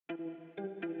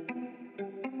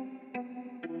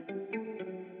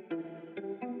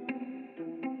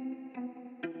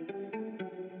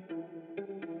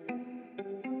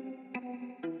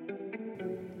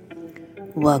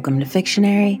Welcome to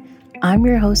Fictionary. I'm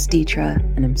your host, Deetra,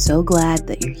 and I'm so glad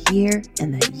that you're here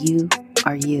and that you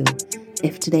are you.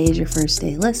 If today is your first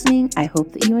day listening, I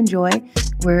hope that you enjoy.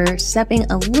 We're stepping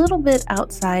a little bit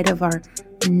outside of our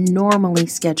normally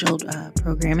scheduled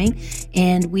programming,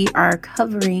 and we are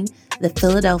covering the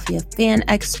Philadelphia Fan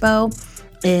Expo.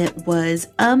 It was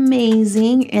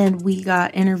amazing, and we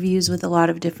got interviews with a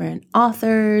lot of different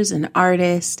authors and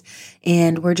artists,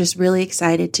 and we're just really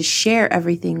excited to share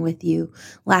everything with you.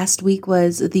 Last week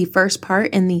was the first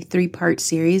part in the 3-part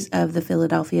series of the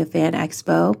Philadelphia Fan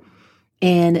Expo,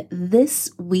 and this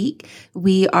week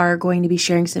we are going to be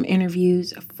sharing some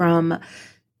interviews from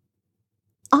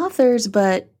authors,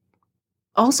 but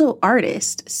also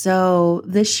artists. So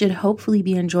this should hopefully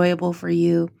be enjoyable for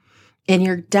you. And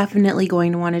you're definitely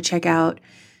going to want to check out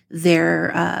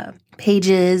their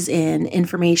pages and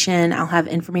information. I'll have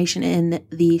information in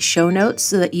the show notes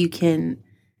so that you can,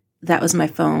 that was my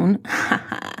phone.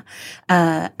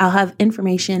 I'll have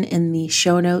information in the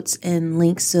show notes and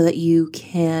links so that you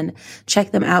can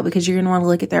check them out because you're going to want to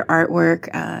look at their artwork.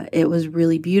 It was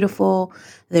really beautiful.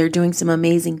 They're doing some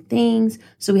amazing things.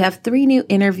 So we have 3 new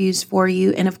interviews for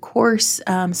you. And of course,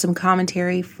 some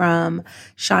commentary from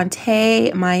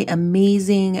Shantae, my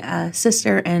amazing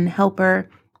sister and helper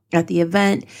at the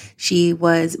event. She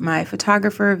was my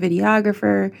photographer,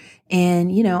 videographer, and,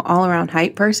 all around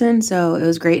hype person. So it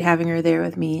was great having her there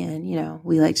with me. And,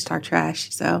 we like to talk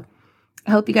trash. So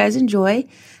I hope you guys enjoy.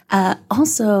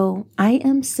 Also, I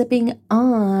am sipping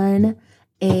on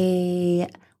a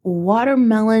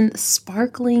watermelon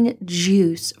sparkling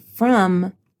juice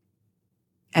from,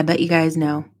 I bet you guys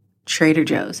know, Trader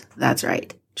Joe's. That's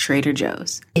right, Trader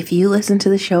Joe's. If you listen to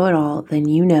the show at all, then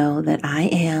you know that I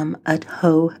am a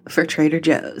hoe for Trader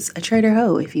Joe's, a Trader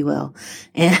hoe, if you will.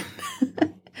 And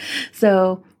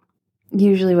so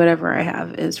usually whatever I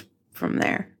have is from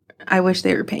there. I wish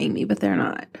they were paying me, but they're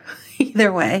not.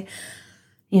 Either way,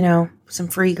 some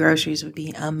free groceries would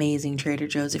be amazing, Trader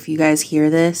Joe's. If you guys hear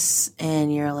this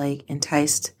and you're like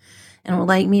enticed and would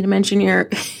like me to mention your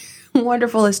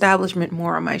wonderful establishment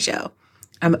more on my show,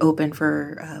 I'm open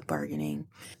for bargaining.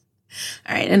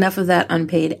 All right, enough of that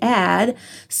unpaid ad.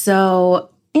 So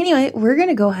anyway, we're going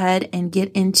to go ahead and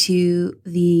get into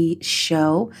the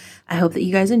show. I hope that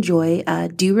you guys enjoy.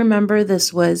 Do remember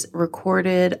this was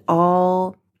recorded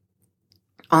all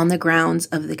on the grounds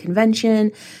of the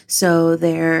convention. So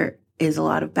there is a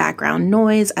lot of background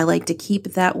noise. I like to keep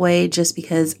it that way just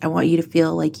because I want you to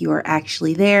feel like you are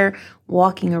actually there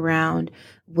walking around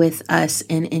with us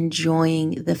and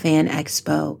enjoying the Fan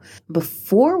Expo.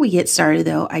 Before we get started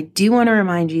though, I do want to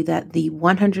remind you that the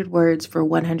 100 Words for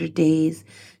 100 Days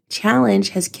challenge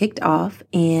has kicked off,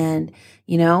 and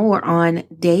we're on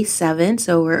day 7,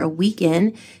 so we're a week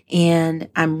in, and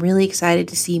I'm really excited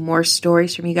to see more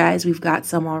stories from you guys. We've got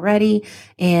some already,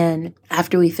 and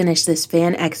after we finish this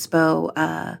Fan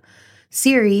Expo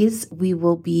series, we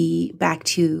will be back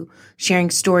to sharing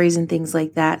stories and things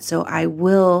like that. So I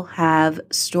will have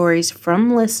stories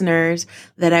from listeners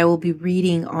that I will be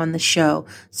reading on the show.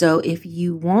 So if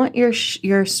you want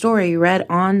your story read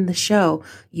on the show,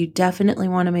 you definitely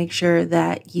want to make sure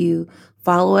that you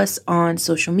follow us on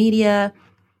social media,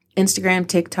 Instagram,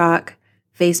 TikTok,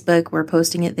 Facebook. We're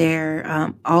posting it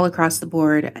there all across the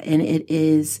board, and it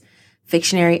is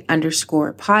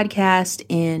Fictionary_podcast,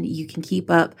 and you can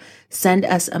keep up. Send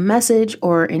us a message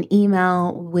or an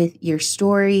email with your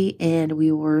story, and we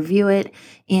will review it,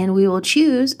 and we will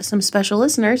choose some special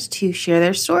listeners to share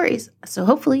their stories. So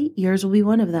hopefully yours will be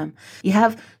one of them. You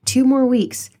have 2 more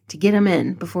weeks to get them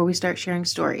in before we start sharing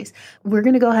stories. We're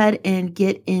going to go ahead and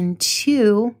get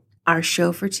into our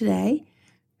show for today.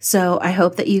 So I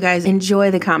hope that you guys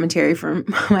enjoy the commentary from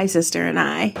my sister and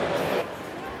I.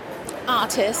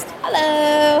 Artist.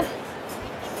 Hello.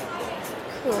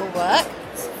 Cool work.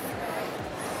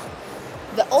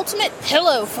 The ultimate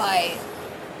pillow fight.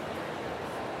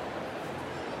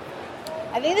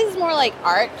 I think this is more like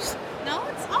art. No,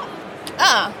 it's not.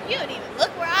 Oh. You don't even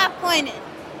look where I pointed.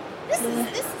 This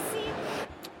is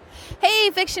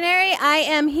Hey, Fictionary. I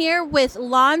am here with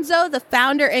Lonzo, the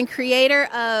founder and creator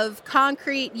of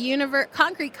Concrete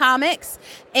Comics,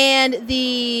 and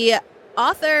the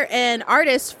author and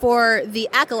artist for The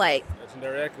Acolyte.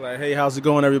 Legendary Acolyte. Hey, how's it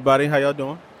going, everybody? How y'all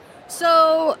doing?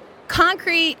 So,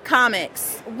 Concrete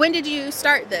Comics, when did you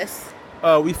start this?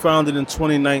 We founded in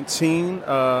 2019,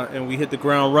 and we hit the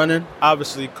ground running.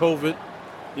 Obviously, COVID,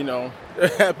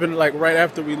 it happened like right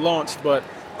after we launched, but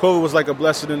COVID was like a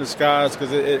blessing in disguise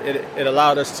because it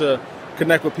allowed us to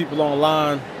connect with people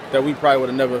online that we probably would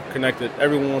have never connected.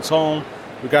 Everyone was home.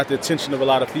 We got the attention of a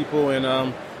lot of people,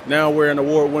 and now we're an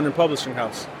award-winning publishing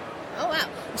house. Oh, wow.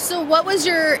 So what was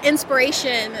your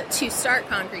inspiration to start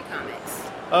Concrete Comics?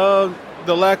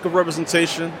 The lack of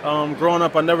representation. Growing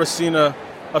up, I never seen a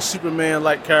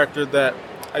Superman-like character that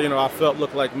I felt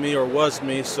looked like me or was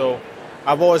me. So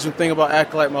I've always been thinking about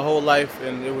Acolyte my whole life,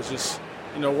 and it was just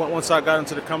once I got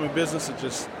into the comic business, it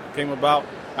just came about.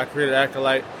 I created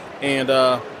Acolyte, and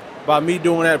by me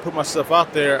doing that, put myself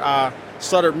out there, I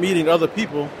started meeting other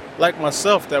people like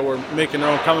myself that were making their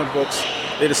own comic books.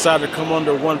 They decided to come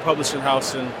under one publishing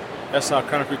house, and that's how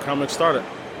Concrete Comics started.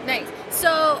 Nice.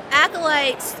 So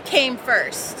Acolyte came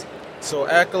first. So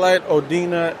Acolyte,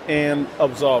 Odina, and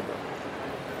Absolver.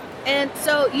 And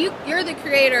so you're the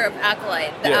creator of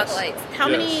Acolyte, Yes. Acolytes. How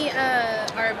many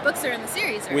books are in the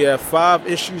series? We have 5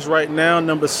 issues right now.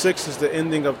 Number 6 is the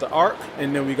ending of the arc,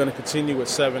 and then we're going to continue with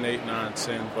 7, 8, 9,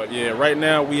 10. But yeah, right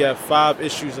now we have 5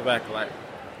 issues of Acolyte.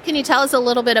 Can you tell us a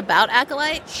little bit about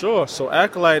Acolyte? Sure. So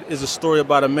Acolyte is a story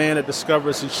about a man that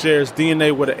discovers he shares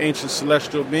DNA with an ancient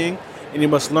celestial being, and he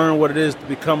must learn what it is to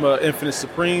become an infinite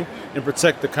supreme and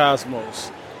protect the cosmos.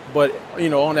 But,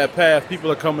 on that path,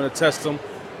 people are coming to test him,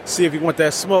 see if he want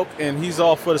that smoke, and he's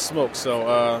all for the smoke.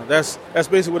 So that's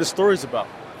basically what the story's about.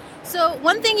 So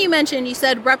one thing you mentioned, you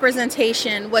said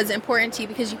representation was important to you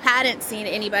because you hadn't seen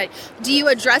anybody. Do you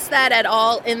address that at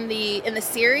all in the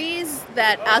series,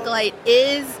 that Acolyte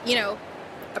is,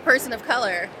 a person of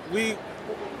color? We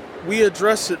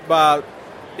address it by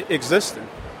existing.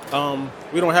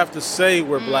 We don't have to say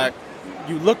we're black.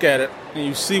 You look at it and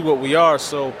you see what we are.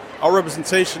 So our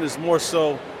representation is more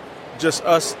so just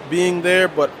us being there,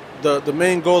 but the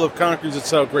main goal of Concrete is to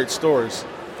tell great stories.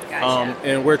 Gotcha.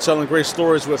 And we're telling great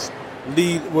stories with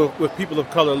people of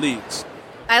color leads.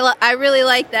 I really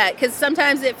like that, because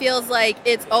sometimes it feels like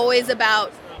it's always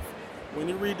about... When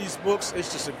you read these books,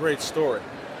 it's just a great story.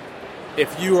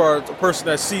 If you are a person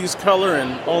that sees color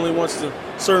and only wants a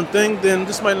certain thing, then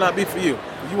this might not be for you.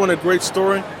 If you want a great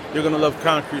story, you're going to love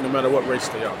Concrete no matter what race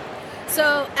they are.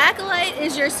 So Acolyte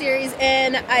is your series,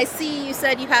 and I see you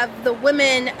said you have the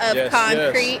Women of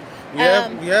Concrete.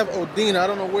 Yes. We have Odina. I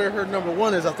don't know where her number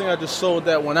 1 is. I think I just sold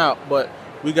that one out. But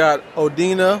we got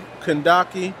Odina,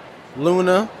 Kandaki,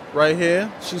 Luna right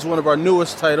here. She's one of our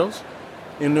newest titles.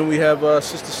 And then we have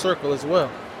Sister Circle as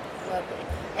well. Lovely.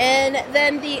 And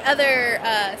then the other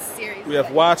series. We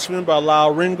have Watchmen by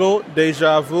Lyle Ringgold,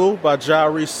 Deja Vu by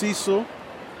Jari Cecil,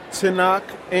 Tinnock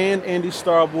and Andy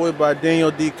Starboy by Daniel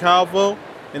D. Calvo,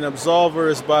 and Absolver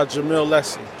is by Jamil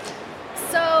Lessie.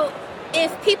 So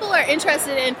if people are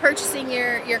interested in purchasing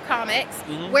your comics,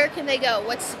 where can they go?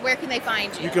 Where can they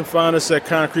find you? You can find us at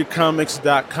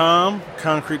concretecomics.com,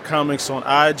 Concrete Comics on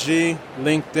IG,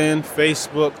 LinkedIn,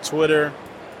 Facebook, Twitter,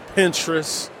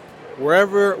 Pinterest.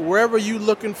 Wherever you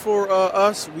looking for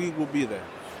us, we will be there.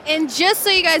 And just so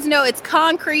you guys know, it's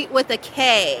Concrete with a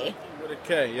K. With a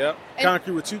K, yep.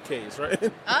 Concrete with 2 Ks,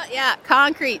 right? Yeah,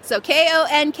 Concrete. So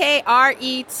Konkrete.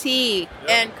 Yep.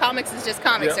 And comics is just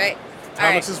comics, right?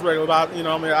 Comics is regular.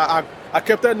 I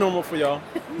kept that normal for y'all.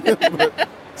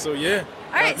 So yeah.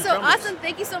 All right, so comics. Awesome.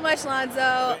 Thank you so much,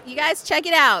 Lonzo. You guys check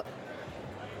it out.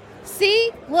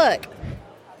 See? Look.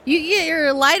 You get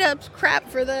your light up crap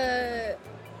for the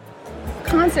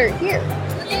concert here.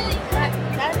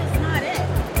 That is not it.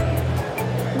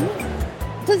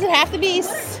 Does it have to be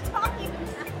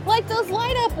like those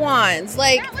light up ones?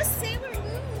 Like, That was Sailor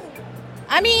Moon.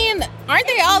 I mean, aren't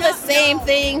they all the same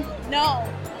thing? No,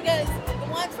 because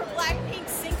the ones from Blackpink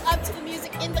sync up to the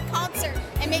music in the concert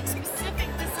and make specific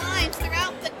designs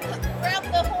throughout the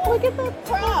whole Look at the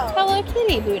crowd. Hello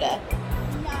Kitty Buddha.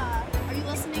 Yeah. Are you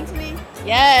listening to me?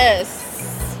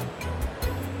 Yes.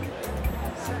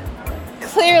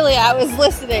 Clearly, I was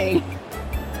listening.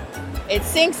 It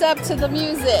syncs up to the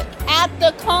music. At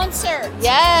the concert.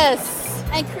 Yes.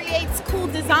 And creates cool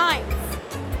designs.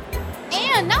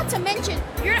 And not to mention,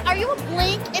 are you a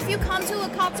blink if you come to a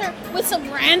concert with some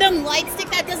random light stick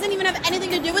that doesn't even have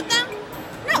anything to do with them?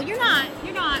 No, you're not.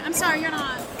 You're not. I'm sorry, you're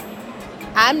not.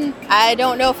 I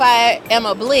don't know if I am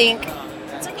a blink.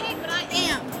 It's okay, but I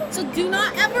am. So do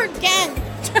not ever again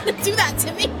try to do that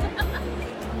to me.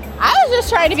 I was just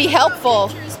trying to be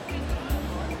helpful.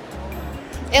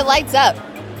 It lights up.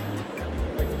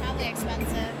 It's probably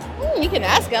expensive. You can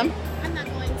ask them. I'm not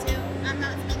going to. I'm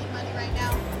not spending money right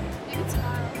now. Maybe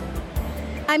tomorrow.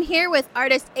 I'm here with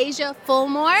artist Asia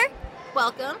Fulmore.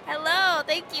 Welcome. Hello,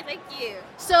 thank you.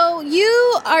 So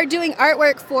you are doing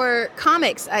artwork for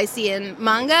comics, I see, in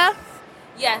manga.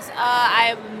 Yes,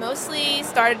 I mostly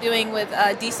started doing with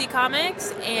DC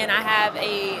Comics, and I have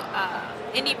a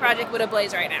indie project with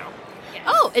Ablaze right now. Yes.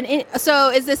 Oh, so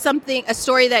is this a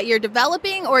story that you're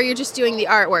developing, or you're just doing the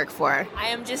artwork for? I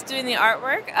am just doing the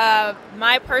artwork.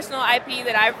 My personal IP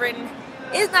that I've written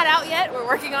It's not out yet. We're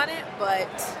working on it,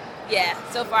 but yeah,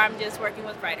 so far I'm just working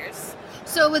with writers.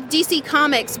 So with DC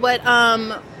Comics, what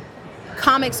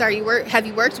comics have you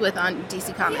worked with on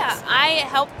DC Comics? Yeah, I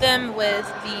helped them with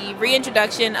the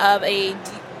reintroduction of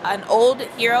an old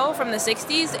hero from the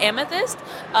 60s, Amethyst.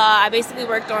 I basically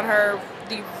worked on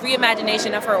the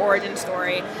reimagination of her origin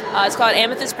story. It's called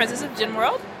Amethyst, Princess of Gin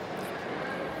World.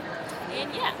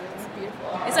 And yeah, it's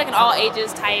beautiful. It's like an all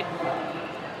ages type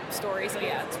story, so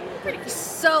yeah, it's pretty cool.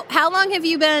 So how long have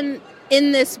you been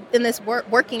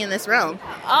working in this realm?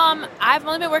 I've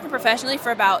only been working professionally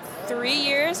for about 3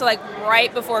 years. So like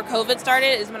right before COVID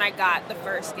started is when I got the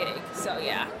first gig. So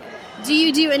yeah. Do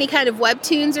you do any kind of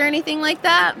webtoons or anything like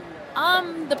that?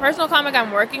 The personal comic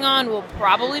I'm working on will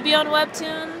probably be on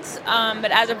webtoons.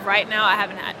 But as of right now, I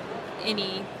haven't had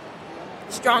any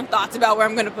strong thoughts about where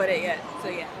I'm going to put it yet. So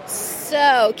yeah.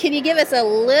 So, can you give us a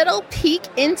little peek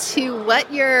into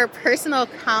what your personal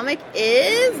comic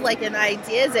is? Like an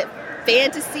idea? Is it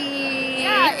fantasy?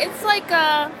 Yeah, it's like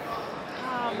oh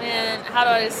man, how do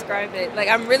I describe it? Like,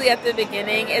 I'm really at the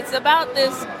beginning. It's about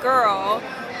this girl.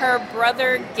 Her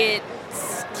brother gets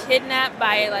kidnapped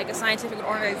by like a scientific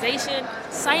organization,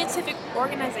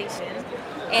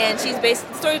 and the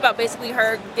story about basically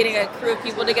her getting a crew of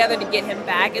people together to get him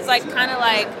back. It's like kind of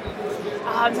like,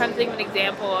 I'm trying to think of an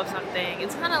example of something.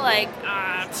 It's kind of like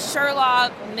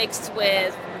Sherlock mixed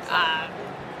with I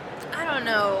don't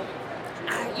know.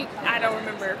 I don't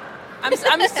remember. I'm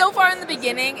so far in the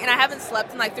beginning, and I haven't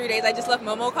slept in like 3 days. I just left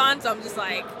MomoCon, so I'm just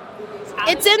like...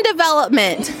 It's in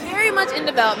development. It's very much in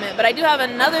development, but I do have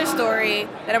another story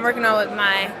that I'm working on with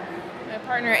my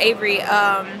partner, Avery.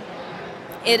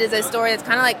 It is a story that's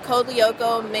kind of like Code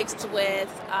Lyoko mixed with...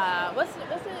 what's it?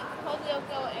 Code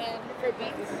Lyoko and her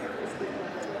beats.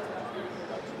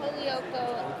 Code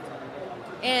Lyoko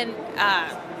and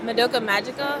Madoka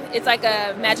Magica. It's like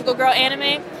a magical girl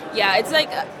anime. Yeah, it's like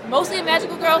mostly a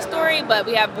magical girl story, but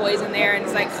we have boys in there, and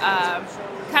it's like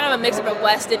kind of a mix of a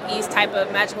West and East type of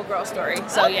magical girl story.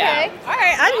 So okay. Yeah. All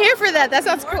right, I'm here for that. That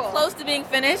sounds More cool. close to being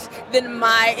finished than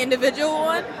my individual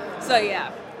one. So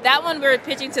yeah, that one we're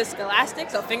pitching to Scholastic,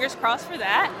 so fingers crossed for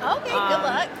that. Okay, good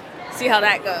luck. See how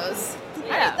that goes. All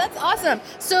right, that's awesome.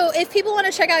 So if people want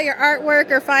to check out your artwork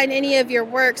or find any of your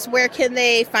works, where can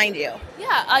they find you?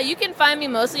 Yeah, you can find me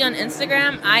mostly on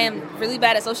Instagram. I am really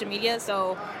bad at social media,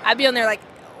 so I'd be on there like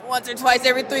once or twice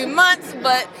every 3 months.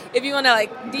 But if you want to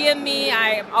like DM me,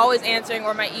 I am always answering,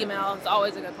 or my email. It's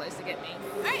always a good place to get me.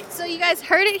 All right, so you guys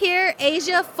heard it here.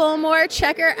 Asia Fulmore,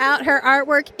 check her out. Her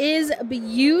artwork is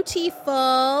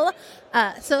beautiful.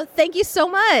 So thank you so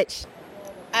much.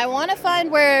 I want to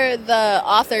find where the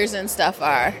authors and stuff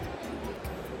are.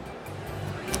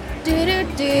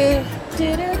 Do-do-do,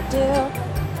 do-do-do.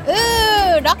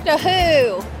 Ooh, Doctor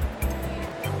Who.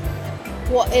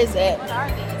 What is it? What are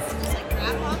these? Just like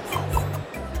wrap boxes?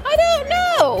 I don't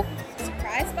know.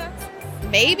 Surprise boxes?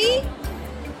 Maybe?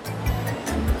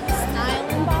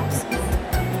 Styling boxes?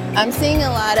 I'm seeing a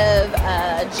lot of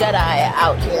Jedi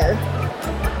out here.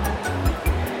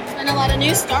 There's been a lot of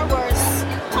new Star Wars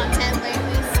content lately.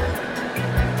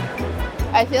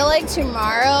 I feel like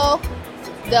tomorrow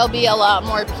there'll be a lot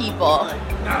more people.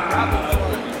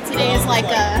 Today is like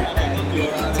a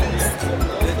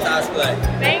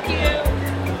Thank you.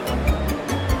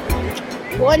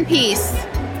 One Piece.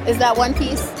 Is that One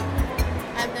Piece?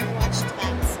 I've never watched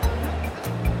that.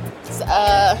 It's,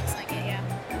 Looks like it, yeah.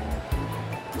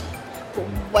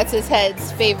 what's his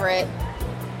head's favorite?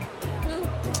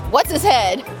 What's his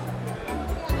head?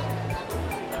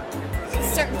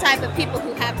 Certain type of people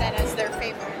who have that as their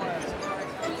favorite.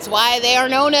 That's why they are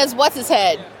known as What's His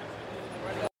Head.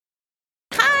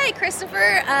 Hi,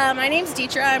 Christopher. My name's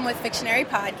Deetra. I'm with Fictionary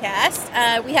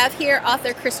Podcast. We have here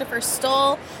author Christopher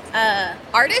Stoll,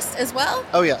 artist as well.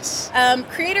 Oh, yes.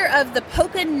 Creator of the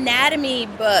Pokanatomy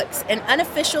books, an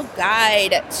unofficial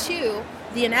guide to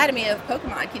the anatomy of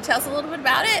Pokemon. Can you tell us a little bit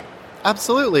about it?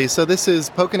 Absolutely. So this is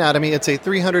Pokanatomy. It's a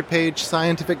 300-page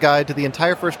scientific guide to the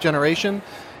entire first generation,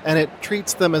 and it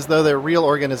treats them as though they're real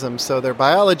organisms. So their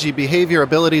biology, behavior,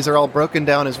 abilities are all broken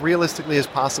down as realistically as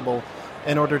possible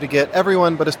in order to get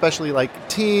everyone, but especially like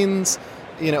teens,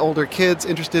 older kids,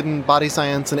 interested in body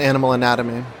science and animal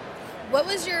anatomy. What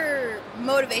was your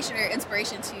motivation or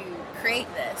inspiration to create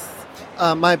this?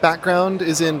 My background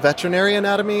is in veterinary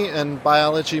anatomy and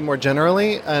biology more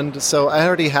generally, and so I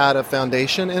already had a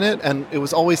foundation in it, and it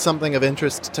was always something of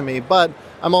interest to me. But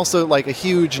I'm also like a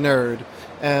huge nerd,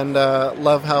 and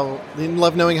love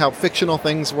knowing how fictional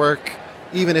things work,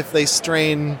 even if they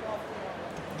strain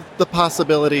the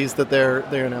possibilities that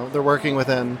they're working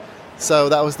within. So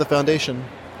that was the foundation.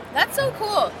 That's so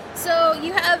cool. So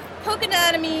you have Poke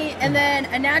Anatomy and then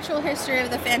a natural history of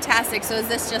the fantastic. So is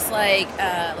this just like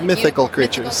Mythical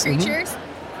creatures. Mythical creatures.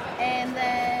 And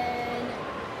then,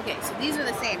 okay, so these are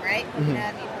the same, right? Poke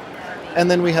Anatomy, Poke Anatomy.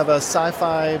 And then we have a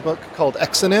sci-fi book called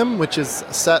Exonym, which is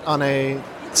set on a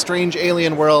strange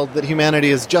alien world that humanity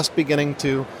is just beginning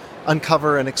to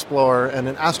uncover and explore, and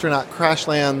an astronaut crash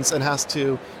lands and has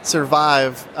to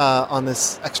survive on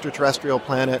this extraterrestrial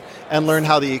planet and learn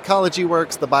how the ecology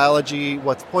works, the biology,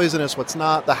 what's poisonous, what's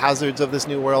not, the hazards of this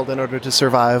new world in order to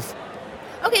survive.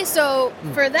 Okay, so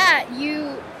for that,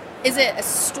 is it a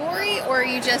story or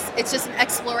it's just an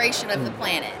exploration of the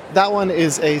planet? That one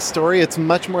is a story. It's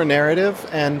much more narrative,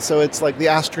 and so it's like the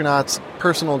astronaut's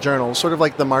personal journal, sort of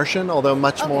like The Martian, although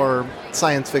much more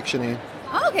science fiction-y.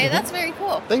 Oh, okay, that's very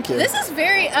cool. Thank you. This is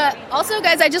very, also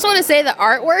guys, I just want to say the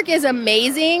artwork is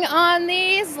amazing on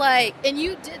these, and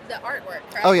you did the artwork,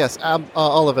 right? Oh yes,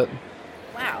 all of it.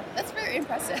 Wow, that's very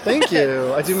impressive. Thank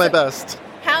you. I do my best.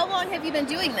 How long have you been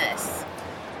doing this?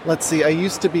 Let's see, I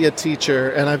used to be a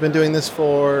teacher, and I've been doing this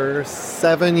for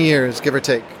 7 years, give or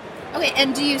take. Okay,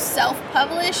 and do you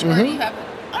self-publish, or do you have...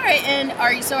 All right, and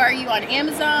are you on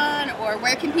Amazon, or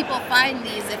where can people find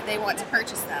these if they want to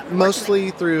purchase them? Mostly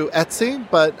through Etsy,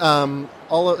 but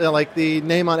the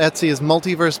name on Etsy is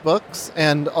Multiverse Books,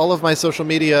 and all of my social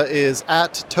media is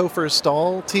at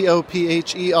Topherstall,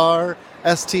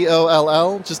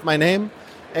 TOPHERSTOLL, just my name,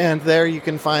 and there you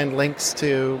can find links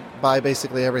to buy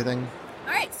basically everything.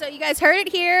 All right, so you guys heard it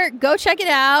here. Go check it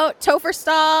out,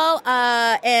 Topherstall,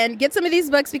 and get some of these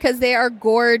books because they are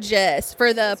gorgeous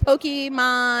for the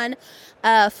Pokemon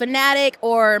fanatic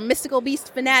or mystical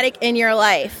beast fanatic in your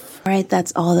life. All right,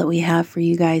 that's all that we have for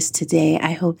you guys today.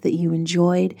 I hope that you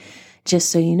enjoyed. Just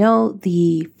so you know,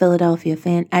 the Philadelphia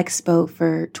Fan Expo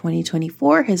for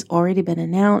 2024 has already been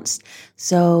announced.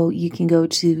 So you can go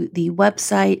to the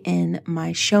website in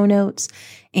my show notes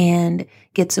and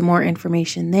get some more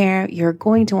information there. You're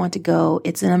going to want to go.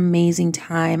 It's an amazing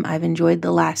time. I've enjoyed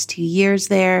the last 2 years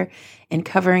there and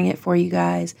covering it for you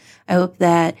guys. I hope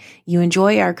that you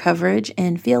enjoy our coverage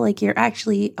and feel like you're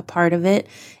actually a part of it.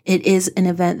 It is an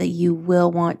event that you will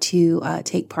want to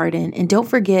take part in. And don't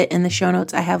forget, in the show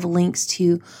notes, I have links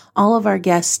to all of our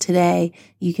guests today.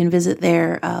 You can visit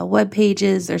their web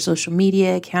pages, their social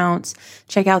media accounts,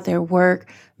 check out their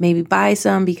work, maybe buy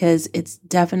some because it's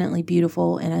definitely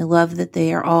beautiful. And I love that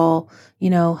they are all,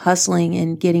 hustling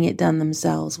and getting it done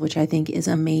themselves, which I think is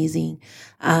amazing.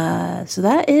 So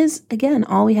that is, again,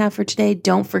 all we have for today.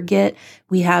 Don't forget,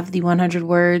 we have the 100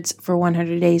 Words for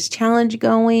 100 Days challenge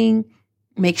going.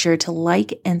 Make sure to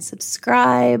like and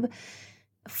subscribe.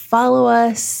 Follow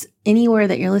us anywhere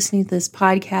that you're listening to this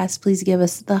podcast. Please give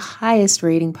us the highest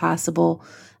rating possible.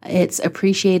 It's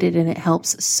appreciated and it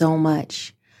helps so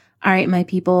much. All right, my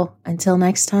people, until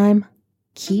next time,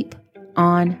 keep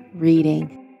on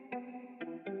reading.